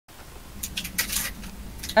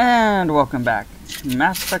And welcome back.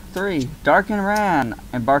 Mass Effect 3, Dark and Ran,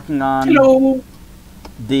 embarking on Hello.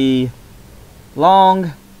 the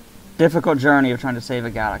long, difficult journey of trying to save a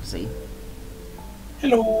galaxy.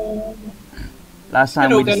 Hello. Last time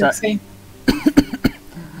Hello, Galaxy.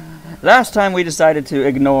 Last time we decided to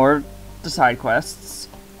ignore the side quests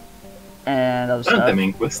and other And stuff. the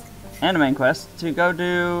main quest. And the main quest to go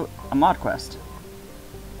do a mod quest.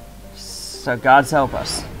 So God's help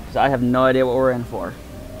us, because I have no idea what we're in for.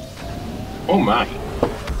 Oh my.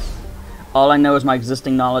 All I know is my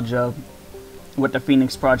existing knowledge of what the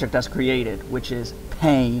Phoenix Project has created, which is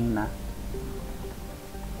pain.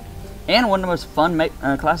 And one of the most fun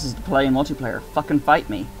classes to play in multiplayer. Fucking fight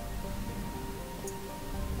me.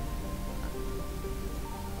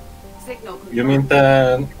 You mean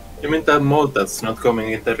that mode that's not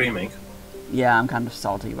coming in the remake? Yeah, I'm kind of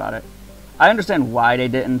salty about it. I understand why they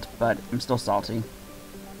didn't, but I'm still salty.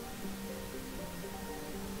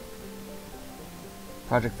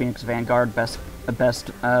 Project Phoenix Vanguard, best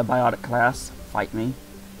biotic class. Fight me.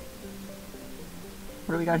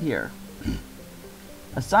 What do we got here?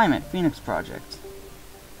 Assignment, Phoenix Project.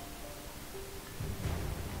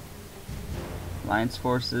 Alliance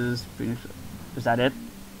Forces, Phoenix... Is that it?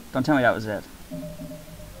 Don't tell me that was it.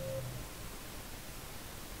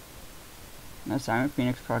 Assignment,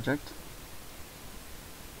 Phoenix Project.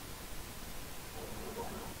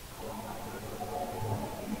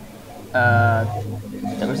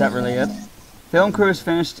 Was that really it? Film crew has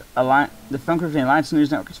finished the film crew of the Alliance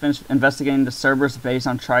News Network has finished investigating the Cerberus base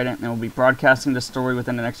on Trident and will be broadcasting the story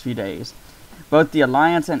within the next few days. Both the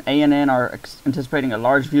Alliance and ANN are anticipating a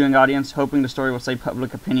large viewing audience, hoping the story will sway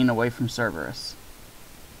public opinion away from Cerberus.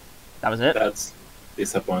 That was it? That's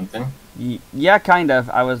disappointing. Yeah, kind of.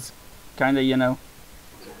 I was kind of,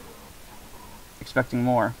 expecting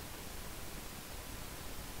more.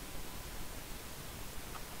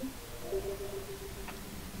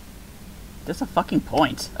 That's a fucking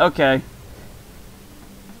point. Okay.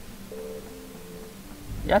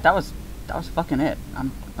 Yeah, that was fucking it.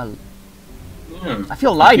 I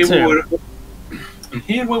feel lied to. And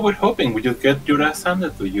here we were hoping we would get your ass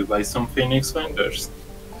handed to you by some Phoenix vendors.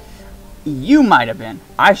 You might have been.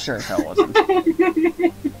 I sure as hell wasn't.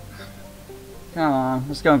 Come on,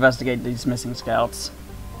 let's go investigate these missing scouts.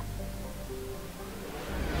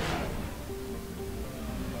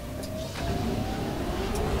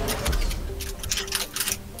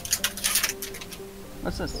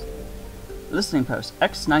 What's this? Listening post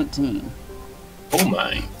X-19. Oh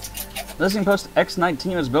my. Listening post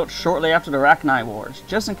X-19 was built shortly after the Rachni Wars,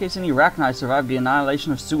 just in case any Rachni survived the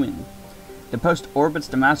annihilation of Suin. The post orbits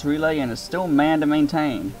the mass relay and is still manned and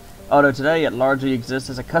maintained, although today it largely exists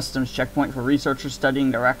as a customs checkpoint for researchers studying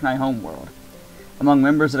the Rachni homeworld. Among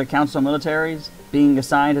members of the Council militaries, being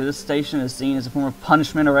assigned to this station is seen as a form of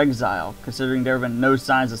punishment or exile, considering there have been no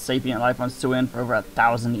signs of sapient life on Suin for over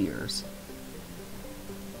 1,000 years.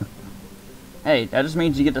 Hey, that just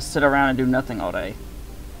means you get to sit around and do nothing all day.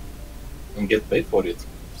 And get paid for it.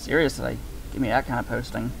 Seriously, give me that kind of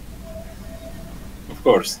posting. Of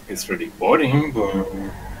course, it's really boring, but...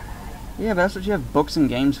 Yeah, but that's what you have books and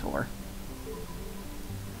games for.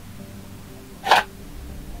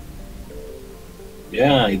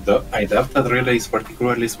 Yeah, I doubt that relay is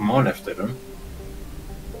particularly small after them.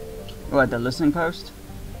 What, the listening post?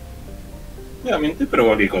 Yeah, I mean, they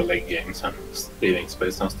probably got like games and living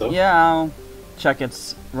space and stuff. Yeah, I'll check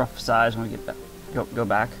its rough size when we get back. Go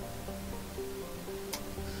back.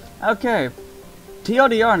 Okay,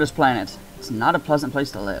 TLDR on this planet. It's not a pleasant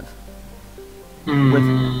place to live.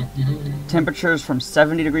 With temperatures from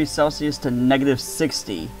 70 degrees Celsius to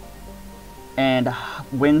 -60, and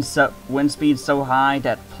wind speeds so high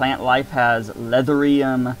that plant life has leathery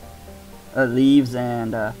leaves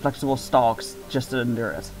and flexible stalks just to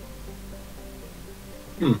endure it.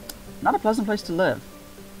 Not a pleasant place to live.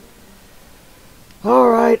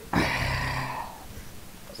 Alright.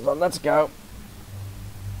 So let's go.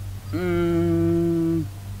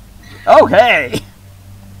 Okay!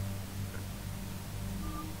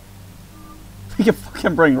 We can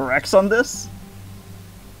fucking bring Rex on this?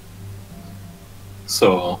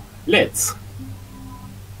 So, let's.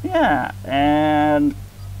 Yeah, and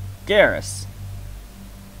Garrus.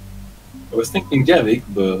 I was thinking Javik,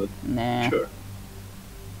 but Nah. sure.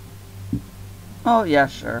 Oh, yeah,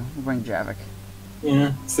 sure. We'll bring Javik.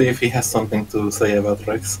 Yeah, see if he has something to say about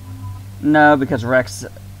Rex. No, because Rex...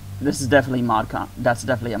 This is definitely that's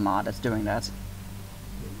definitely a mod that's doing that.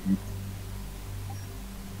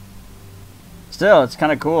 Still, it's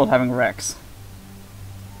kind of cool having Rex.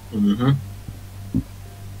 Mm-hmm.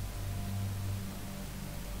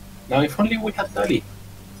 Now, if only we had Tali.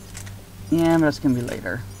 Yeah, but that's gonna be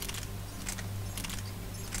later.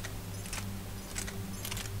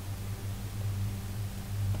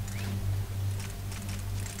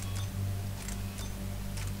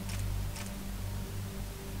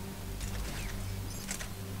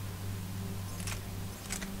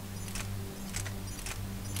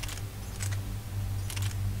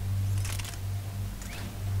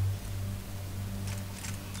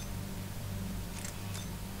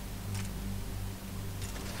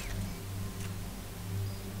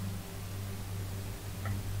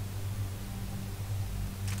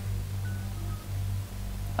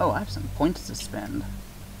 Oh, I have some points to spend.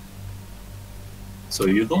 So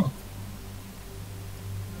you don't.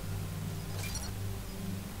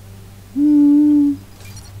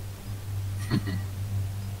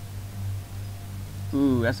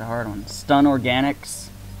 Ooh, that's a hard one. Stun organics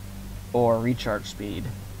or recharge speed.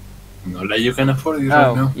 Not that you can afford it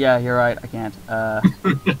right now. Yeah, you're right. I can't.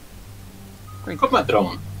 Great. Combat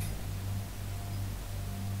drone.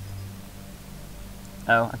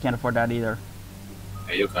 Oh, I can't afford that either.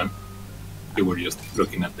 Yeah, you can. You were just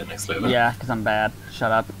looking at the next level. Yeah, because I'm bad.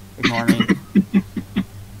 Shut up. Ignore me.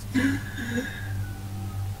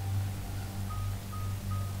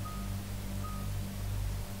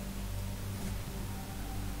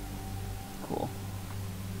 Cool.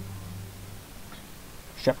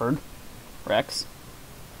 Shepard. Rex.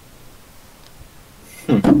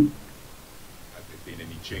 Has there been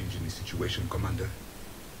any change in the situation, Commander?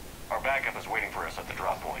 Our backup is waiting for us at the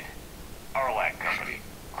drop point. Arlac Company,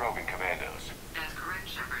 Krogan Commandos. That's correct,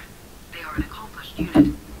 Shepard. They are an accomplished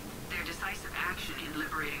unit. Their decisive action in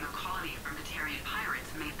liberating a colony of Vermitarian pirates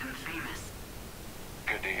made them famous.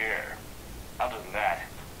 Good to hear. Other than that,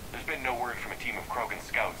 there's been no word from a team of Krogan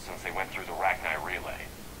scouts since they went through the Rachni relay.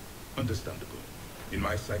 Understandable. In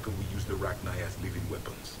my cycle, we used the Rachni as living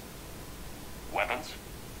weapons. Weapons?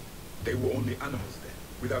 They were only animals then,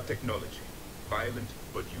 without technology. Violent,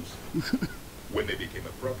 but useful. When they became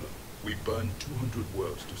a problem, we burned 200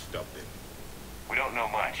 worlds to stop them. We don't know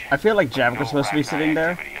much. I feel like but Jav was no supposed to be Rachni sitting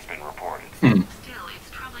there. activity has been reported. Still, it's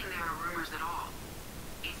troubling there are rumors at all.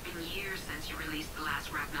 It's been years since you released the last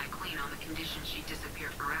Rachni Queen on the condition she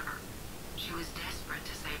disappeared forever. She was desperate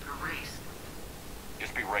to save her race.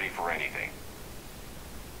 Just be ready for anything.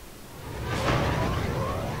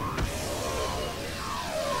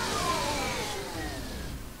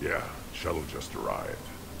 Yeah, shuttle just arrived.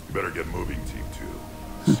 You better get moving, Team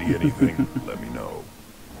 2. See anything, let me know.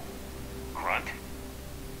 Grunt?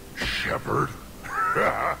 Shepard?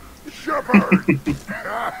 Shepard!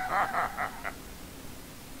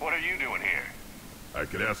 What are you doing here? I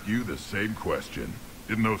could ask you the same question.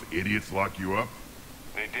 Didn't those idiots lock you up?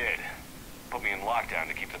 They did. Put me in lockdown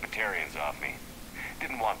to keep the Batarians off me.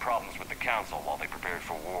 Didn't want problems with the Council while they prepared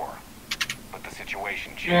for war. But the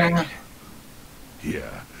situation changed.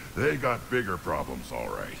 Yeah, they got bigger problems, all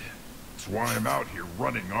right. That's why I'm out here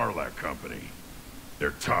running Arlac Company.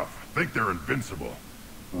 They're tough, think they're invincible.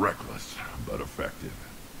 Reckless, but effective.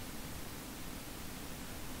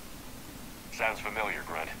 Sounds familiar,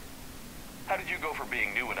 Grunt. How did you go from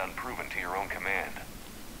being new and unproven to your own command?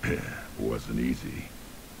 Wasn't easy.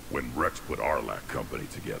 When Rex put Arlac Company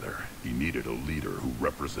together, he needed a leader who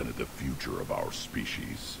represented the future of our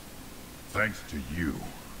species. Thanks to you,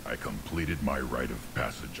 I completed my rite of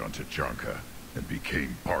passage on Tachanka and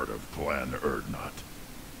became part of Clan Erdnot.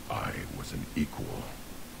 I was an equal,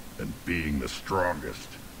 and being the strongest,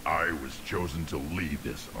 I was chosen to lead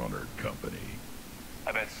this honored company.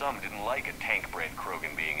 I bet some didn't like a tank-bred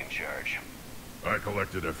Krogan being in charge. I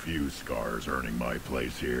collected a few scars earning my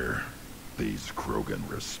place here. These Krogan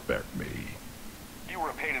respect me. You were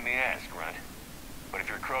a pain in the ass, Grunt. But if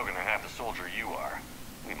your Krogan are half the soldier you are,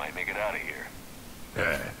 we might make it out of here.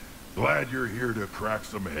 Glad you're here to crack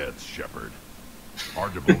some heads, Shepard.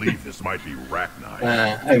 Hard to believe this might be Rachni.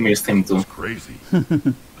 I missed him too. It's crazy.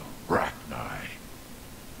 Rachni.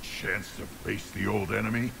 Chance to face the old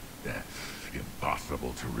enemy?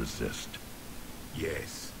 Impossible to resist.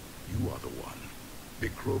 Yes, you are the one. The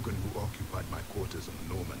Krogan who occupied my quarters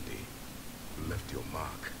on Normandy. You left your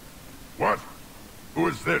mark. What? Who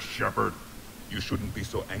is this, Shepard? You shouldn't be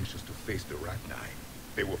so anxious to face the Rachni.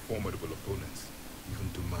 They were formidable opponents,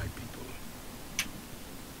 even to my people.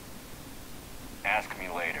 Ask me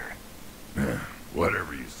later.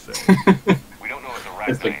 Whatever you say. We don't know if the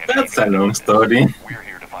It's Rachni like, have that's a anything to do long with it. story. We're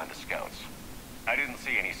here to find the scouts. I didn't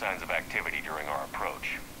see any signs of activity during our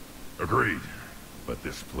approach. Agreed. But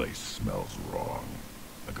this place smells wrong.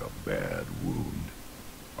 Like a bad wound.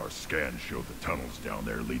 Our scans show the tunnels down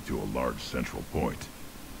there lead to a large central point.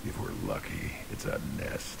 If we're lucky, it's a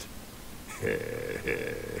nest.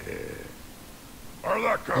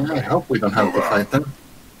 Arlac Yeah, I company. hope we don't have to fight them.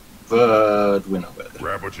 But we know better.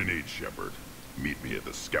 Grab what you need, Shepard. Meet me at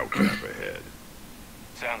the scout camp ahead.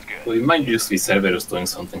 Sounds good. We might just be Cerberus doing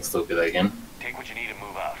something stupid again. Take what you need and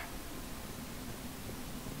move out.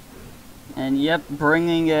 And yep,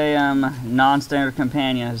 bringing a non-standard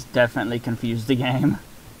companion has definitely confused the game.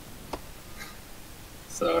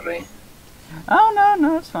 Sorry. Oh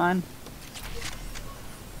no, it's fine.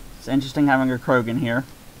 It's interesting having a Krogan here.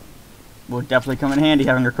 Will definitely come in handy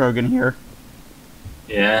having a Krogan here.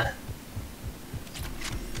 Yeah.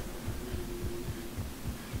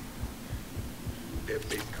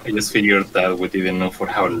 I just figured that we didn't know for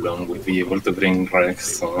how long we'd be able to bring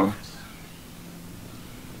Rex, so...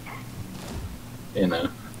 You know.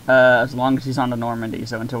 As long as he's on to Normandy,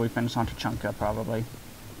 so until we finish on Tuchanka, probably.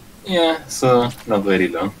 Yeah, so not very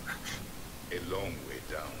long. A long way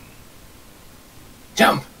down.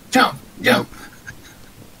 Jump! Jump! Jump!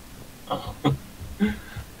 Oh. I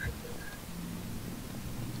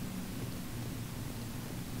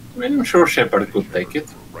mean, I'm sure Shepard could take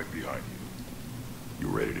it. Right behind you. You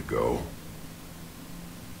ready to go?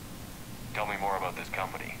 Tell me more about this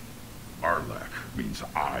company. Arlac means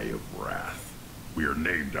Eye of Wrath. We are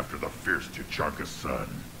named after the fierce Tuchanka sun.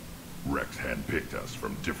 Rex handpicked us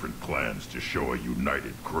from different clans to show a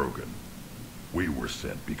united Krogan. We were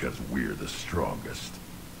sent because we're the strongest.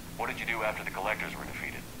 What did you do after the Collectors were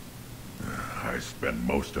defeated? I spent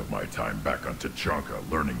most of my time back on Tuchanka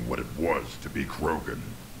learning what it was to be Krogan.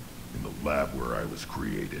 In the lab where I was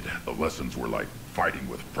created, the lessons were like fighting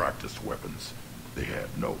with practice weapons. They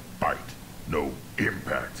had no bite, no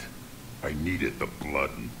impact. I needed the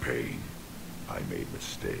blood and pain. I made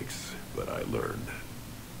mistakes, but I learned.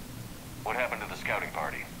 What happened to the scouting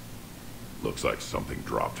party? Looks like something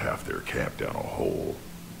dropped half their camp down a hole.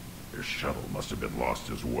 Their shuttle must have been lost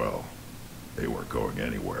as well. They weren't going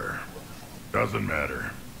anywhere. Doesn't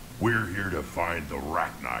matter. We're here to find the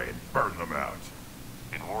Rachni and burn them out.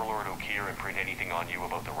 Did Warlord O'Keer imprint anything on you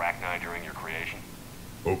about the Rachni during your creation?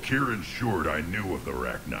 O'Keer ensured I knew of the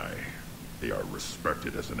Rachni. They are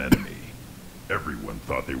respected as an enemy. Everyone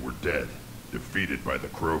thought they were dead, defeated by the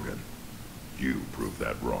Krogan. You proved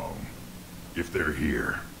that wrong. If they're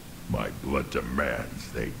here, my blood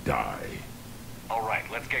demands they die. All right,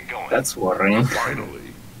 let's get going. That's worrying.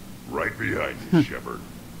 Finally, right behind you, Shepard.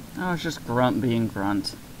 Oh, it's just Grunt being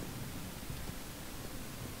Grunt.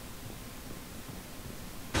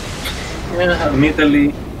 Yeah,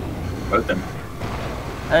 admittedly. Well then.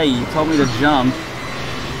 Hey, you told me to jump.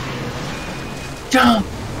 Jump!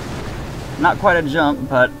 Not quite a jump,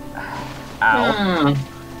 but... Ow.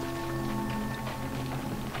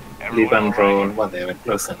 Live and roll, whatever,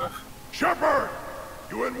 close enough. Shepard!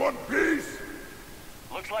 You in one piece?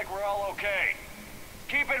 Looks like we're all okay.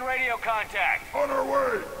 Keep in radio contact. On our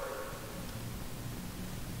way!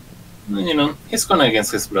 You know, he's gone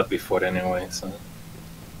against his blood before anyway, so...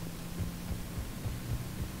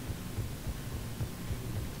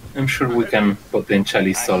 I'm sure we can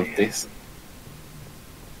potentially solve this.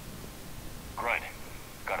 Grunt,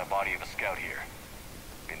 got a body of a scout here.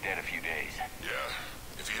 Been dead a few days. Yeah,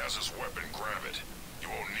 if he has his weapon, grab it. You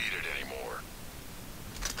won't need it anymore.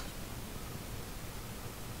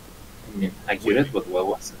 I mean, accurate, but what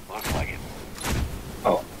was it? Looks like it.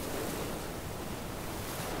 Oh.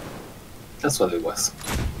 That's what it was.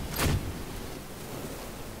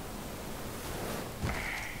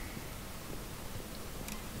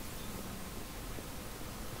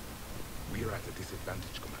 We are at a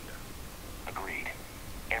disadvantage, Commander. Agreed.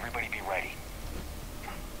 Everybody be ready.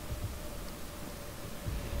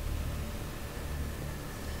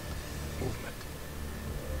 Movement.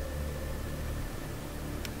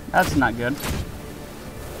 That's not good.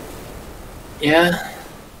 Yeah.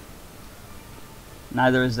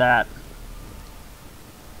 Neither is that.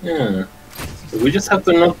 Yeah. So we just have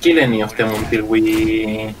to not kill any of them until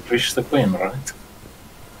we reach the Queen, right?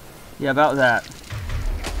 Yeah, about that.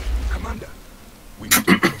 Commander, we need to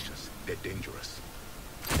be cautious. They're dangerous.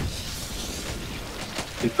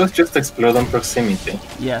 It was just explode on proximity.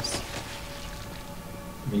 Yes.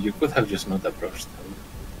 I mean, you could have just not approached them.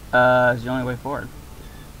 It's the only way forward.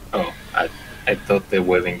 Oh, I thought the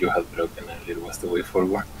webbing you had broken earlier was the way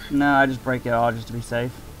forward. No, I just break it all just to be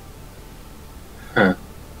safe. Huh.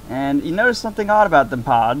 And you notice something odd about them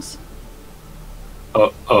pods.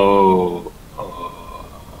 Oh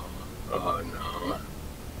no.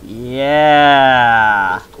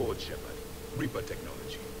 Yeah. Close code, Shepard. Reaper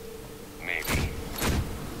technology. Maybe.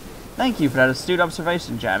 Thank you for that astute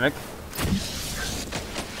observation, Javik.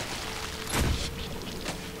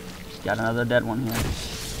 Got another dead one here.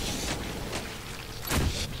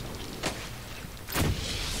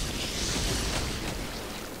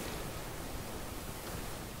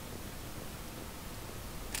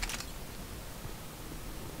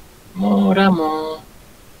 More ammo.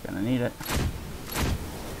 Gonna need it.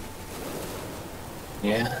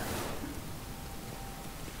 Yeah.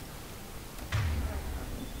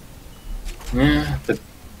 Yeah, the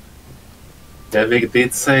Devik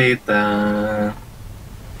did say that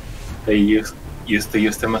they used to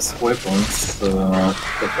use them as weapons, so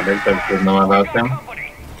the collector would know about them. Light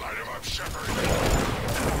him up, Shepard.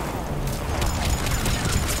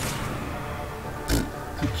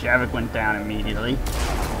 Javik went down immediately.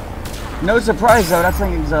 No surprise though, that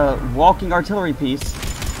thing is a walking artillery piece.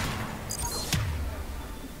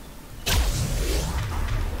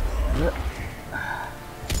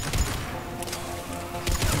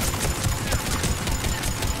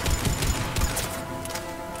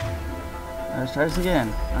 Let's try this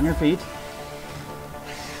again. On your feet.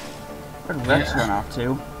 Where'd Rex run off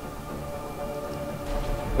to?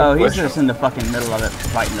 Oh, he's just in the fucking middle of it,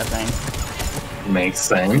 fighting the thing. Makes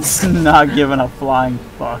sense. Not giving a flying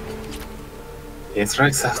fuck. It's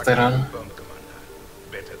Rex after all. Confirmed, Commander.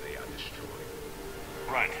 Better they are destroyed.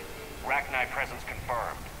 Right. Rachni presence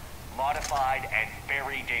confirmed. Modified and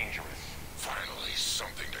very dangerous. Finally,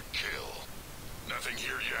 something to kill. Nothing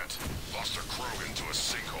here yet. Lost a Krogan to a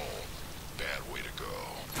sinkhole. Bad way to go.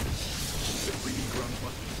 The breeding grounds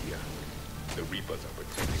must be here. The Reapers are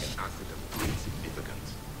protecting an asset of great significance.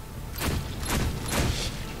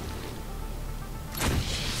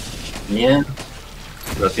 Yeah.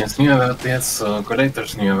 Proteans knew about this, so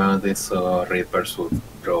collectors knew about this, so Reapers would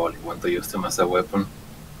probably want to use them as a weapon.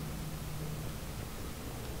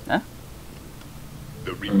 Huh?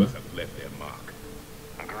 The Reapers have left their mark.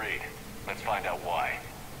 Agreed. Let's find out why.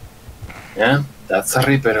 Yeah, that's a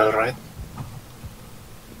Reaper, alright.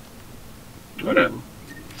 Or a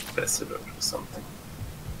Vessel or something.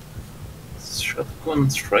 Shotgun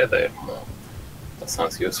shredder mode. That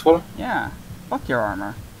sounds useful. Yeah. Fuck your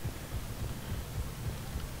armor.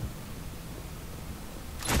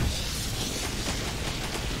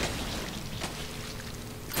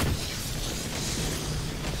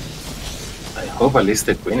 I hope at least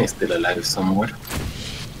the Queen is still alive somewhere.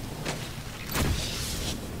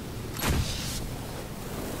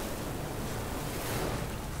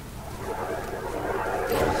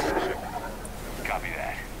 Copy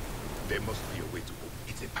that. There must be a way to open.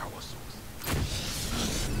 It's a power source.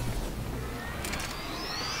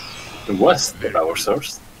 It was the power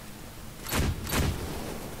source.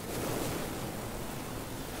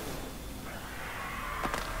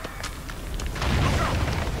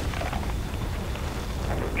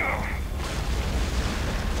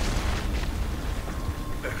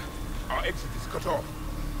 Our exit is cut off.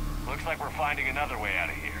 Looks like we're finding another way out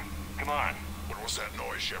of here. Come on. What was that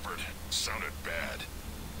noise, Shepard? Sounded bad.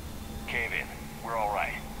 Cave in. We're all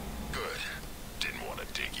right. Good. Didn't want to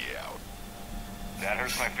dig you out. That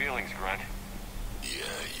hurts my feelings, Grunt.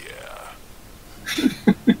 Yeah.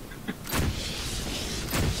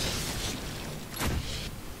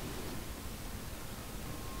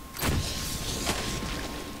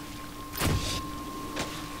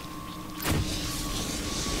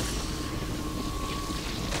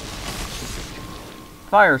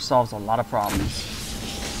 Fire solves a lot of problems.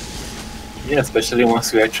 Yeah, especially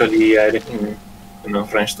once you actually are in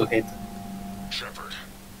range to hit. Shepard,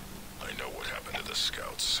 I know what happened to the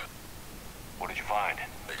scouts. What did you find?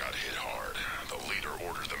 They got hit hard. The leader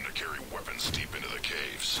ordered them to carry weapons deep into the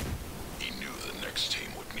caves. He knew the next team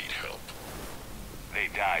would need help. They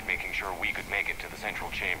died making sure we could make it to the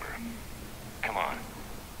central chamber. Come on.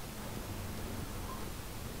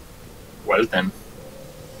 Well then.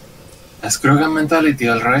 That's Krogan mentality,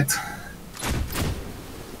 alright.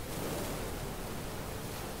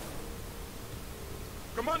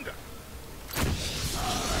 Commander!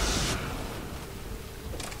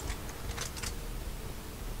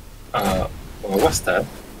 What was that?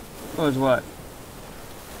 What was what?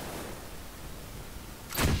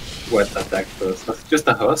 What attacked us? Was it just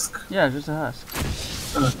a husk? Yeah, just a husk.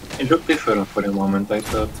 It looked different for a moment, I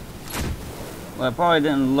thought. Well, it probably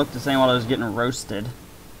didn't look the same while it was getting roasted.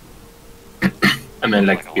 I mean,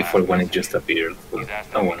 like before when it just appeared. He's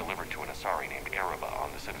asked them to be delivered to an Asari named Araba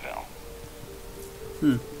on the Citadel.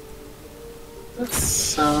 That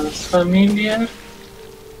sounds familiar.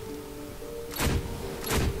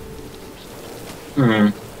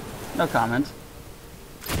 No comment.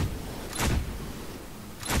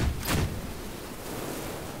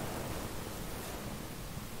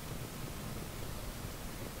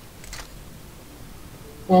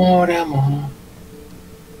 More ammo.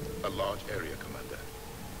 A large area, Commander.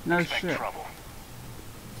 No Expect shit. trouble.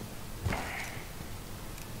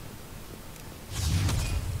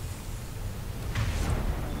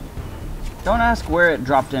 Don't ask where it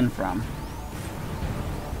dropped in from.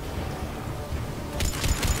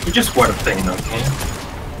 You just were thing, okay?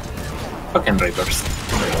 Fucking Reapers.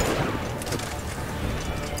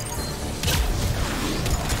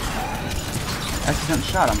 Accident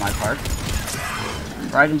shot on my part.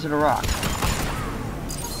 Right into the rock.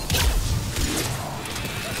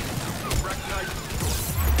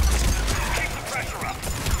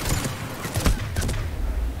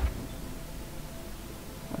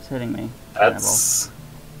 What's hitting me? That's...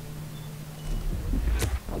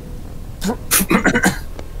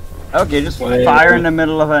 Okay, just Well, fire in the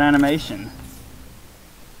middle of an animation.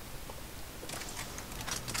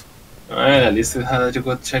 Well, at least it had a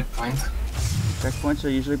good checkpoint. Checkpoints are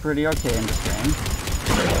usually pretty okay in this game.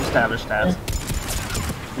 Established that.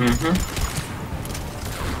 Mm-hmm.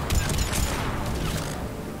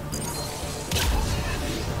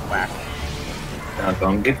 Whack. Now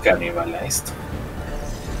don't get cannibalized.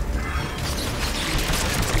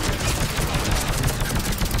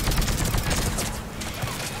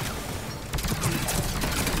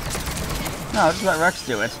 No, just let Rex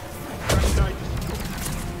do it.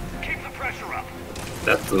 Keep the pressure up.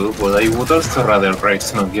 That too, but I would also rather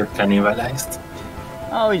Rex not get cannibalized.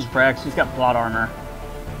 Oh, he's Rex. He's got plot armor.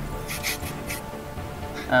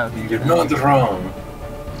 Oh, You're not wrong.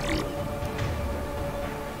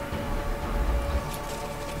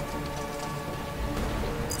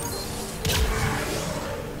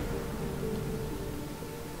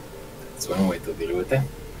 That's one way to deal with it.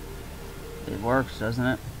 It works, doesn't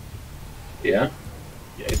it? Yeah?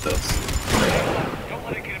 Yeah, it does. Don't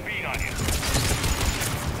let it get a beat on you.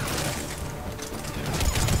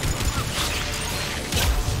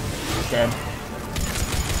 Dead.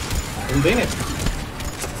 Indeed.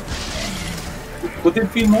 Could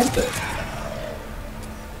it be more dead?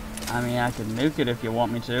 I mean, I could nuke it if you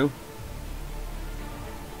want me to.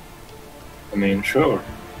 I mean, sure.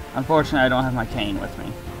 Unfortunately, I don't have my cane with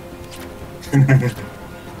me.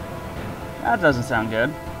 That doesn't sound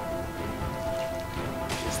good.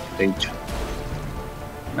 Stage.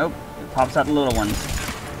 Nope, it pops out the little ones.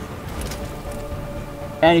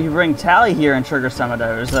 And if you bring Tally here and trigger some of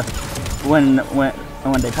those, when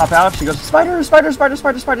they pop out, she goes, spiders, spiders, spiders,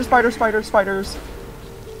 spiders, spiders, spiders, spiders, spiders.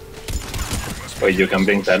 Wait, you can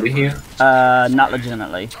bring Tally here? Not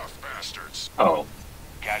legitimately. Tough bastards. Oh.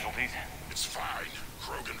 Casualties? It's fine.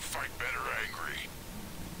 Krogan fight better angry.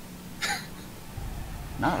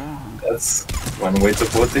 Not wrong. That's one way to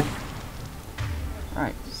put it.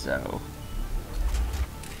 Right, so...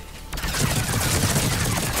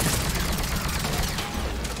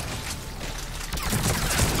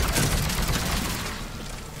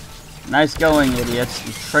 Nice going, idiots.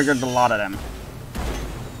 You triggered a lot of them.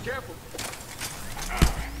 Careful.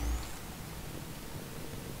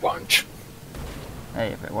 Bunch. Hey,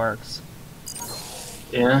 if it works.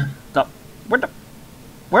 Yeah. Stop. Where'd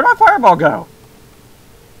my fireball go?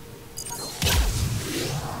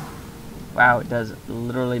 Wow, it does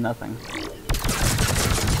literally nothing.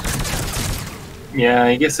 Yeah,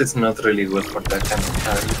 I guess it's not really good for that kind of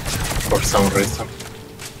target, for some reason.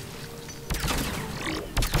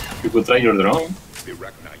 You could try your drone. The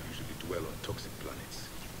Rachni usually dwell on toxic planets.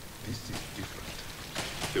 This is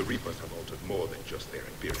different. The Reapers have altered more than just their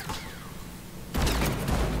appearance.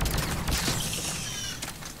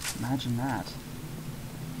 Imagine that.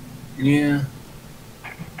 Yeah.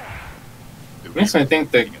 Makes me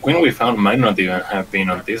think the queen we found might not even have been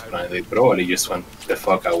on this planet. They probably just went the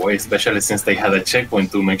fuck away, especially since they had a checkpoint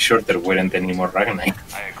to make sure there weren't any more Rachni.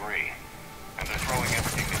 I agree. And they're throwing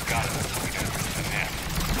everything they've got at us so we can reach the net.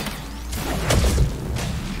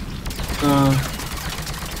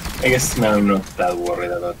 I guess now I'm not that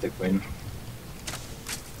worried about the queen.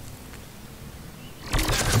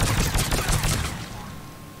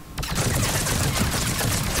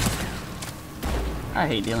 I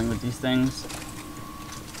hate dealing with these things.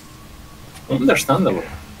 Understandable.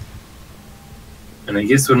 And I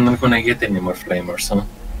guess we're not gonna get any more flamers, huh?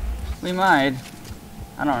 We might.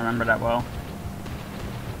 I don't remember that well.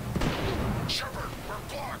 Shepard, we're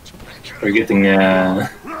blocked. We're getting a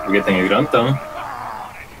grunt, huh?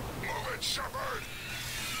 Move it, Shepard.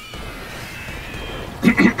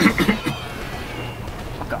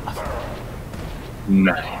 Fuck off.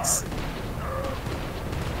 Nice.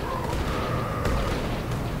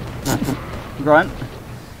 Grunt.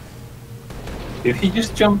 Did he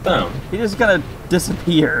just jump down? He just kind of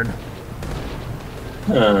disappeared.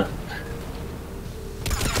 Huh.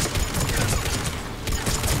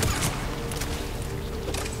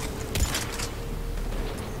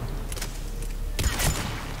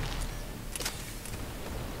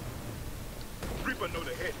 Reaper know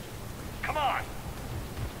the head. Come on!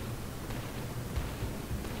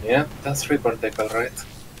 Yeah, that's Reaper deck, alright.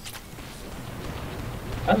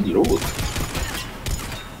 And loot.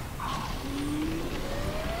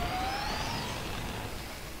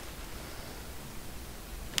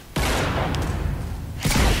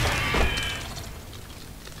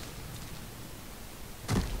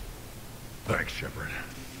 Thanks, Shepard.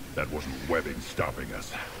 That wasn't webbing stopping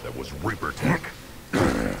us. That was Reaper tech.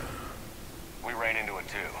 We ran into it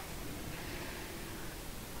too.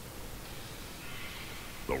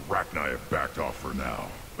 The Rachni have backed off for now,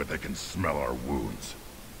 but they can smell our wounds.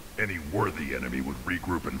 Any worthy enemy would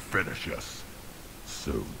regroup and finish us.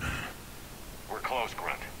 Soon. We're close,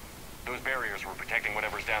 Grunt. Those barriers were protecting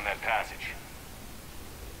whatever's down that passage.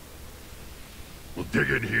 We'll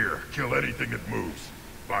dig in here, kill anything that moves.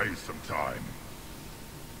 Buy you some time.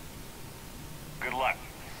 Good luck.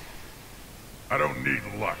 I don't need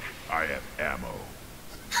luck. I have ammo.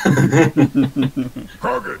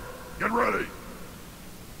 Krogan, get ready!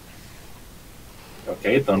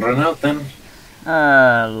 Okay, don't run out then.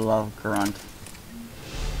 I love Grunt.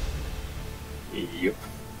 Yep.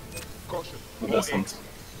 Caution. Well, that sounds...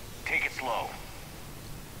 Take it slow.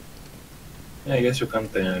 Yeah, I guess you can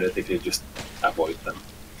theoretically just avoid them.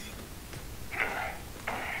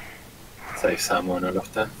 Save ammo and all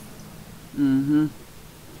of that. Mm-hmm.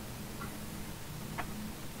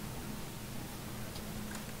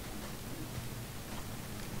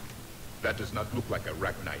 That does not look like a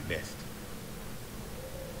Rachni nest.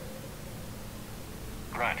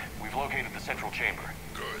 Grunt, we've located the central chamber.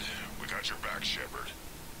 Good. We got your back, Shepard.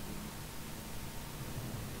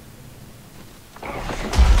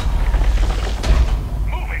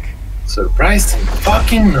 Move it! Surprising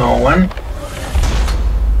fucking no one.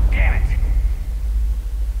 Damn it!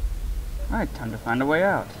 Alright, time to find a way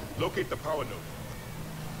out. Locate the power node.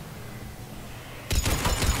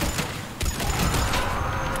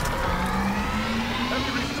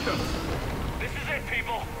 Heavy resistance. This is it,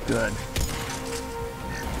 people! Good.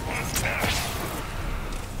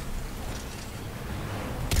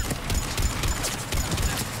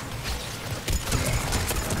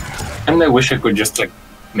 And I wish I could just like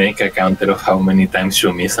make a counter of how many times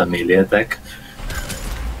you miss a melee attack.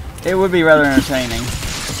 It would be rather entertaining.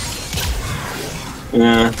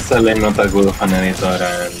 Yeah, sadly not that good of an editor,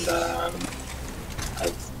 and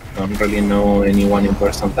I don't really know anyone in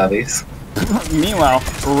person that is. Meanwhile,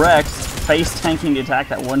 Rex face-tanking the attack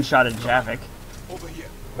that one-shotted Javik. Over here.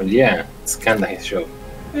 Well, yeah, it's kinda his show.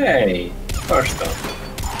 Hey, first off.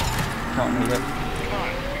 Don't need it. Come on,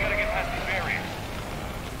 we gotta get past these barriers.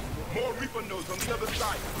 More Reaper nodes on the other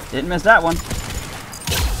side. Didn't miss that one.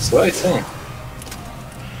 That's what I say.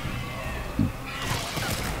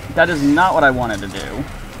 That is not what I wanted to do.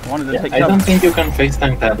 I wanted to Yeah, take I cover. don't think you can face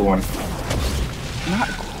tank that one. Not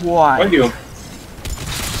quite. Well, you.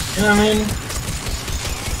 I mean,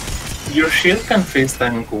 your shield can face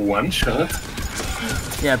tank one shot.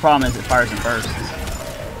 Yeah, the problem is it fires in bursts.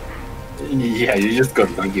 Yeah, you just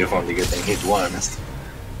got lucky of only getting hit once.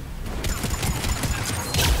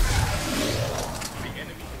 The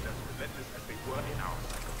enemy is as relentless as they were in our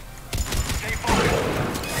cycle. Stay focused.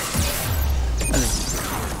 That is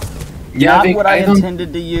Yeah, not Vic, what I don't.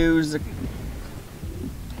 intended to use.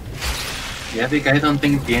 Yeah, Vic, I don't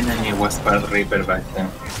think the enemy was part Reaper back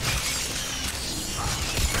then.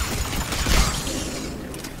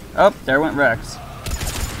 Oh, there went Rex.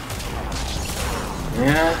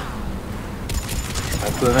 Yeah.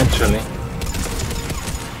 Have to eventually.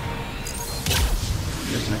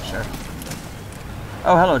 Just make sure.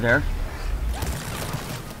 Oh, hello, Derek.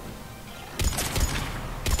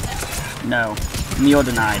 No. Neo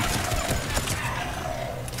denied.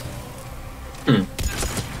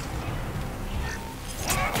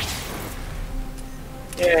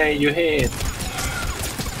 Yeah, you hit.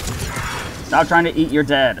 Stop trying to eat your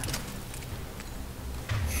dead.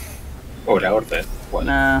 Oh, they are dead. What?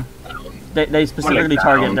 Nah. They specifically down.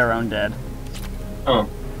 target their own dead. Oh.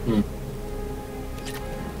 You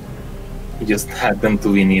just happened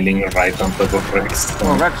to be kneeling right on top of Rex.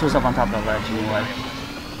 Well, Rex was up on top of the ledge anyway.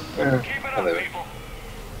 Keep it up, Whatever. people.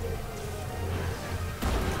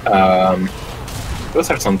 Those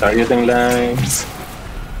are some targeting lines.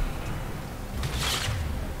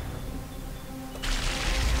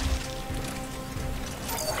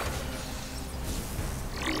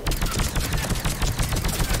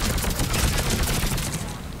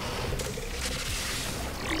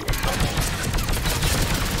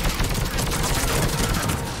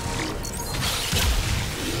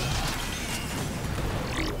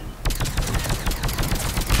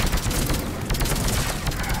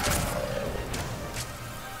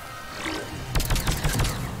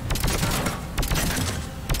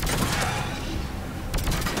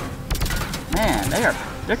 Man, they are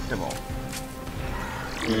predictable.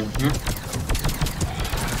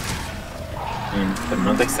 They're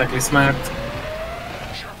not exactly smart.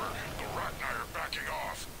 Shepard, the Rachni are backing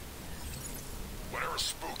off. Whatever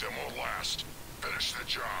spooked them won't last. Finish the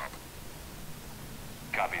job.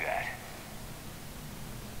 Copy that.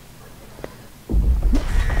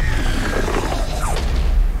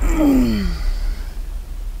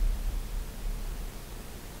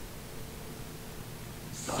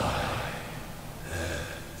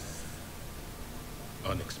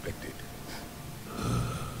 Unexpected.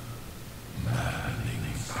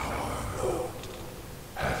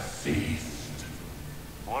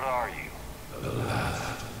 What are you?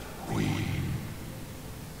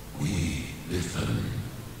 We listen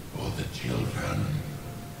for the children.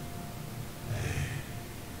 They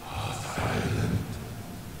are silent.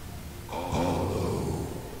 Although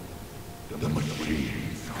the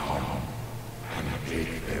machines come and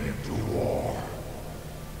take them to war,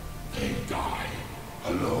 they die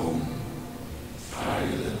alone,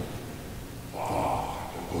 silent, far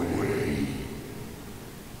away.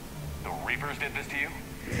 The Reapers did this to you?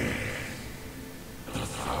 The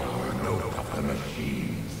sour note of the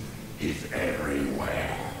machines is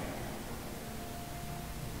everywhere.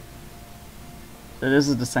 So this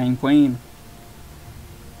is the same queen.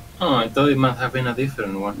 Oh, I thought it might have been a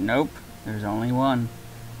different one. Nope, there's only one.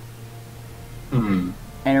 Hmm.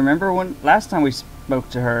 And remember when last time we spoke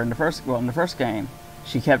to her in the first game,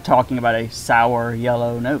 she kept talking about a sour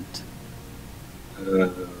yellow note.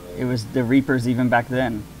 It was the Reapers even back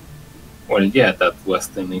then. Well, yeah, that was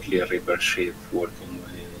technically a Reaper ship working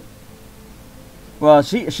with it. Well,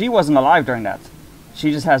 she wasn't alive during that.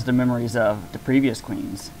 She just has the memories of the previous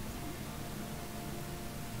queens.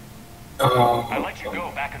 Oh, I let you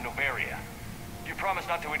go back in Novaria. You promised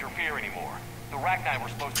not to interfere anymore. The Rachni were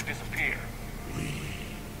supposed to disappear.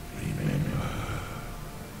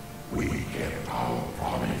 We kept our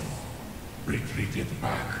promise. Retreated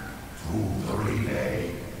back through the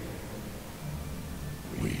relay.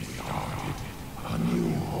 We started a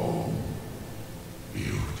new home.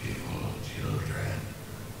 Beautiful children.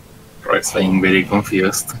 Rex being very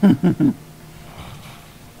confused. The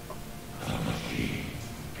machines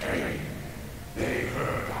came. They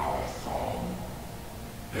heard our song.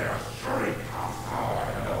 Their shriek of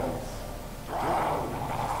sour notes drowned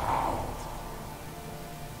us out.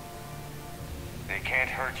 They can't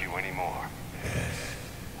hurt you anymore.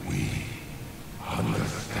 We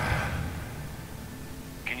understand.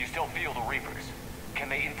 Can you still feel the Reapers? Can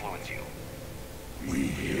they influence you? We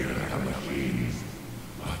hear the machines,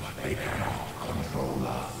 but they cannot control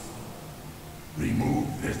us.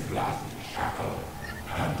 Remove this last shackle,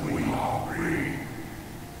 and we are free.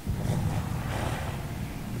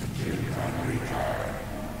 The children return.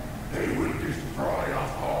 They will destroy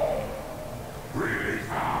us all. Really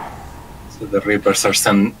fast. So the Reapers are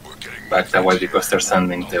sent back that way because they're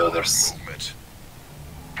sending the others.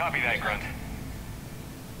 Copy that, Grunt.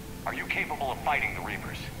 Are you capable of fighting the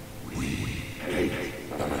Reapers? We hate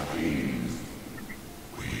the machines.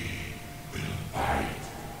 We will fight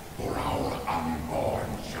for our unborn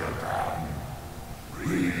children.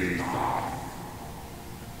 Really fast.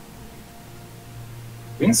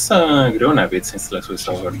 Things grown a bit since last we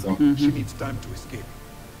saw her too. She needs time to escape.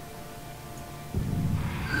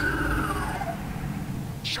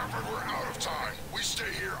 Shepard, we're out of time. We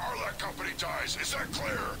stay here, Arlac Company dies. Is that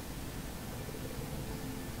clear?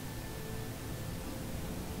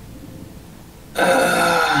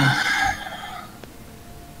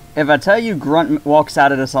 If I tell you Grunt walks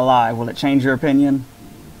out of this alive, will it change your opinion?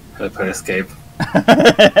 Help her escape.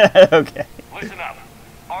 Okay. Listen up.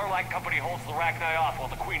 Arlac Company holds the Rachni off while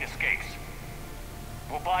the Queen escapes.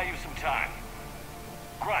 We'll buy you some time.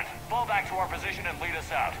 Grunt, fall back to our position and lead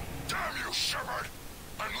us out. Damn you, Shepard!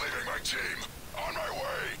 I'm leaving my team. On my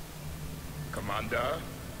way. Commander?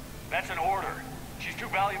 That's an order. She's too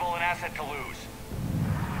valuable an asset to lose.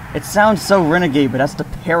 It sounds so renegade, but that's the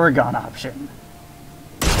Paragon option.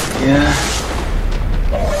 Yeah.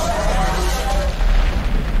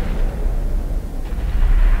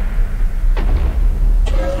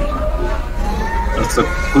 Also,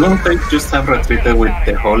 couldn't they just have retreated with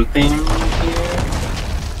the whole team?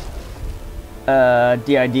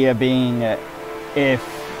 The idea being if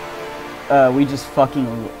we just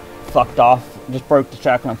fucking fucked off, just broke the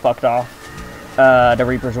shackle and fucked off, the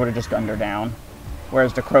Reapers would have just gunned her down.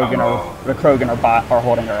 Whereas the Krogan are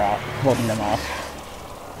holding her off, holding them off.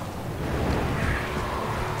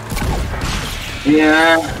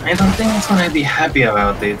 Yeah, I don't think it's gonna be happy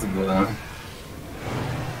about it, but...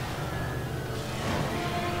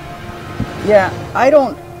 Yeah, I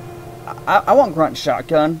want Grunt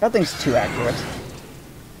shotgun. That thing's too accurate.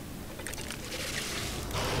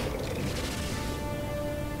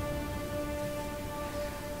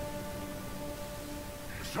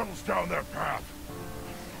 remnants down that path.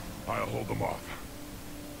 I'll hold them off.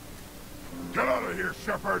 Get out of here,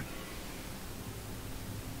 Shepard!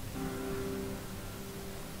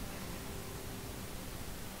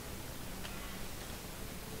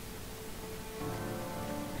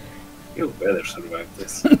 You better survive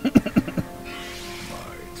this. My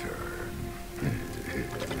turn.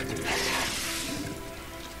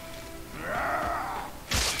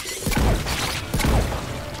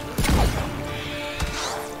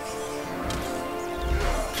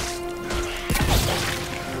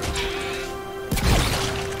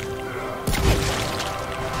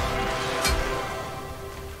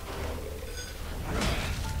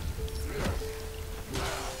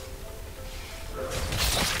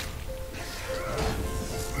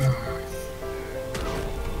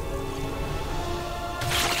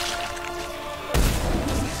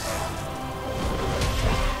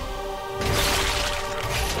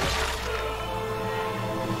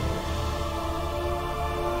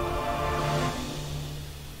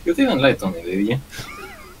 You didn't lie to me, did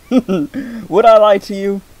you? Would I lie to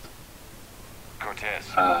you? Cortez,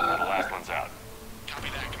 the last one's out. Copy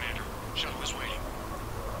that, Commander. Shuttle is waiting.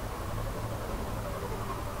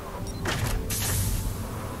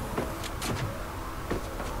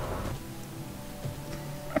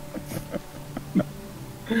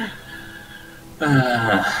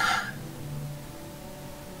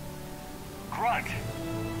 Grunt!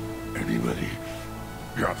 Anybody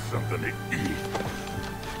got something to eat?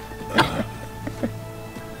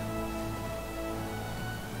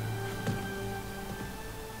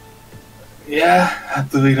 Yeah,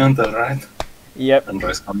 had to be on the right. Yep. And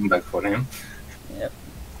Roy's coming back for him. Yep.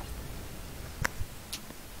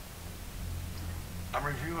 I'm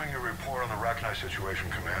reviewing your report on the Rachni situation,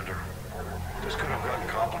 Commander. This could have gotten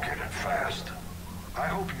complicated fast. I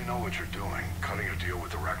hope you know what you're doing, cutting a deal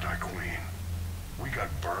with the Rachni Queen. We got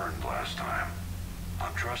burned last time.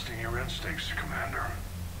 I'm trusting your instincts, Commander.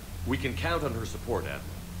 We can count on her support, Admiral.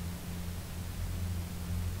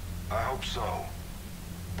 I hope so.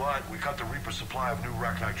 But we cut the Reaper supply of new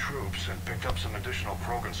Rachni troops and picked up some additional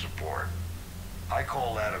Krogan support. I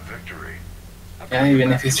call that a victory. Yeah,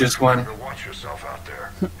 even if it's just one. Watch yourself out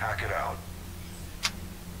there. Hack it out.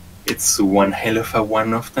 It's one hell of a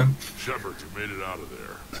one of them. Shepard, you made it out of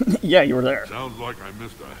there. Yeah, you were there. Sounds like I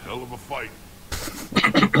missed a hell of a fight.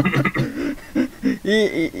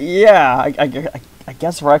 Yeah, I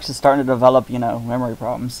guess Rex is starting to develop, you know, memory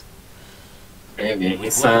problems. Maybe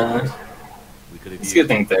he's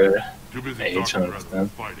getting there. Too busy Age, talking rather understand. than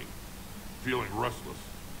fighting. Feeling restless.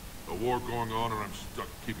 A war going on and I'm stuck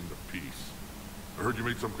keeping the peace. I heard you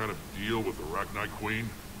made some kind of deal with the Rachni Queen.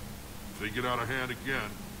 If they get out of hand again,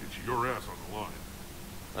 it's your ass on the line.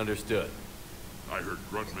 Understood. I heard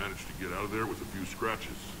Grunt managed to get out of there with a few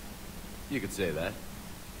scratches. You could say that.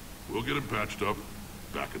 We'll get him patched up,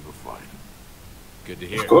 back in the fight. Good to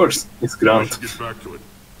hear. Of course, it's I Grunt. should get back to it.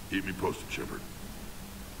 Keep me posted, Shepard.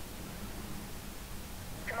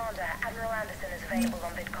 Commander, Admiral Anderson is available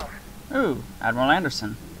on Vidcom. Ooh, Admiral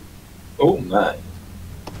Anderson. Oh my.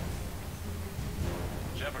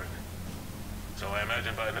 Shepard. So I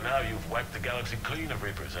imagine by now you've wiped the galaxy clean of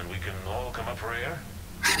Reapers and we can all come up for air?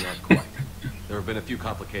 Not quite. There have been a few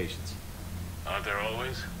complications. Aren't there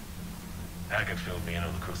always? Hackett filled me in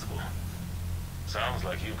on the Crucible. Sounds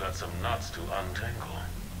like you've got some knots to untangle.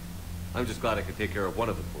 I'm just glad I could take care of one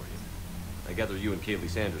of them for you. I gather you and Kaylee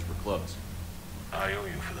Sanders were close. I owe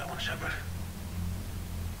you for that one, Shepard.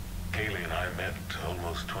 Kaylee and I met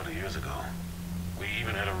almost 20 years ago. We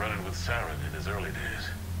even had a run-in with Saren in his early days.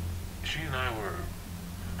 She and I were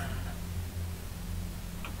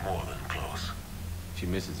more than close. She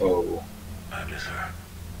misses you. Oh. I miss her.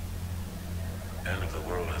 End of the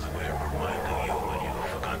world has a way of reminding you what you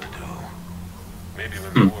forgot to do. Maybe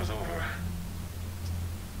when the war's over,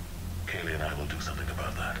 Kaylee and I will do something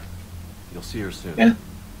about that. You'll see her soon. Yeah.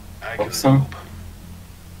 I can Awesome. hope.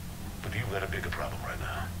 But you've got a bigger problem right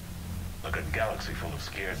now. Like a galaxy full of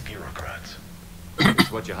scared bureaucrats.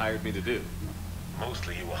 It's what you hired me to do.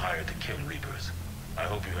 Mostly you were hired to kill Reapers. I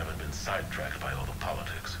hope you haven't been sidetracked by all the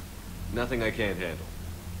politics. Nothing I can't handle.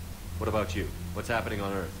 What about you? What's happening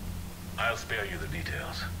on Earth? I'll spare you the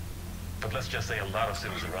details. But let's just say a lot of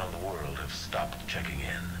cities around the world have stopped checking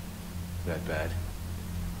in. That bad?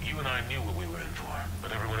 You and I knew what we were in for,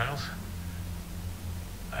 but everyone else?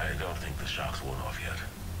 I don't think the shock's worn off yet.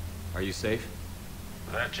 Are you safe?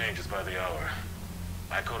 That changes by the hour.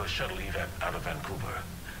 I caught a shuttle evac out of Vancouver,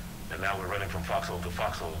 and now we're running from foxhole to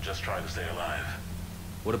foxhole just trying to stay alive.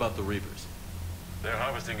 What about the Reapers? They're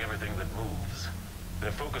harvesting everything that moves.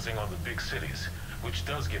 They're focusing on the big cities, which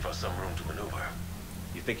does give us some room to maneuver.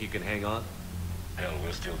 You think you can hang on? Hell,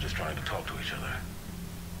 we're still just trying to talk to each other.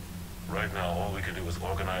 Right now, all we can do is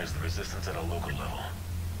organize the resistance at a local level.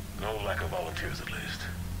 No lack of volunteers, at least.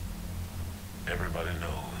 Everybody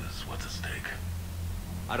knows what's at stake.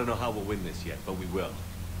 I don't know how we'll win this yet, but we will.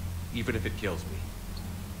 Even if it kills me.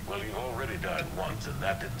 Well, you've already died once, and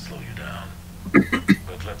that didn't slow you down.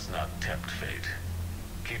 But let's not tempt fate.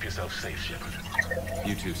 Keep yourself safe, Shepard.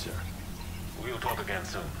 You too, sir. We'll talk again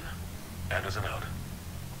soon. Anderson out.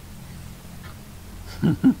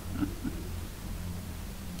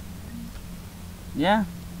 Yeah.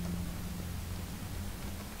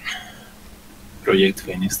 Project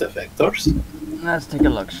finished effectors. Let's take a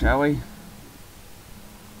look, shall we?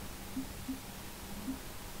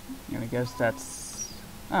 I guess that's...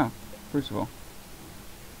 Oh, Crucible.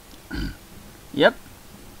 Yep.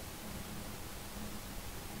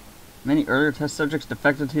 Many earlier test subjects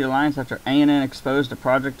defected to the Alliance after ANN exposed a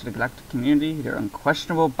project to the galactic community. Their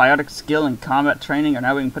unquestionable biotic skill and combat training are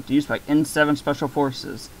now being put to use by N7 Special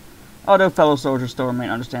Forces, although fellow soldiers still remain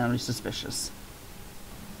understandably suspicious.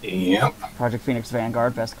 Yep. Project Phoenix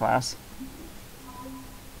Vanguard, best class.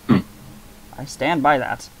 Hmm. I stand by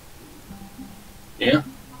that. Yeah.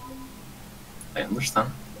 I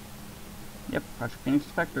understand. Yep, Project Phoenix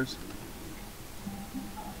Spectres.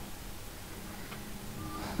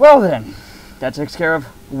 Well then, that takes care of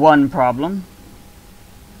one problem.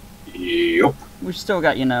 Yep. We've still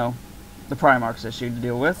got, you know, the Primarch's issue to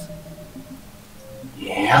deal with.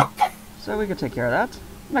 Yep. So we could take care of that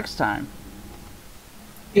next time.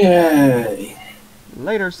 Yay.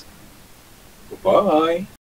 Laters. Bye.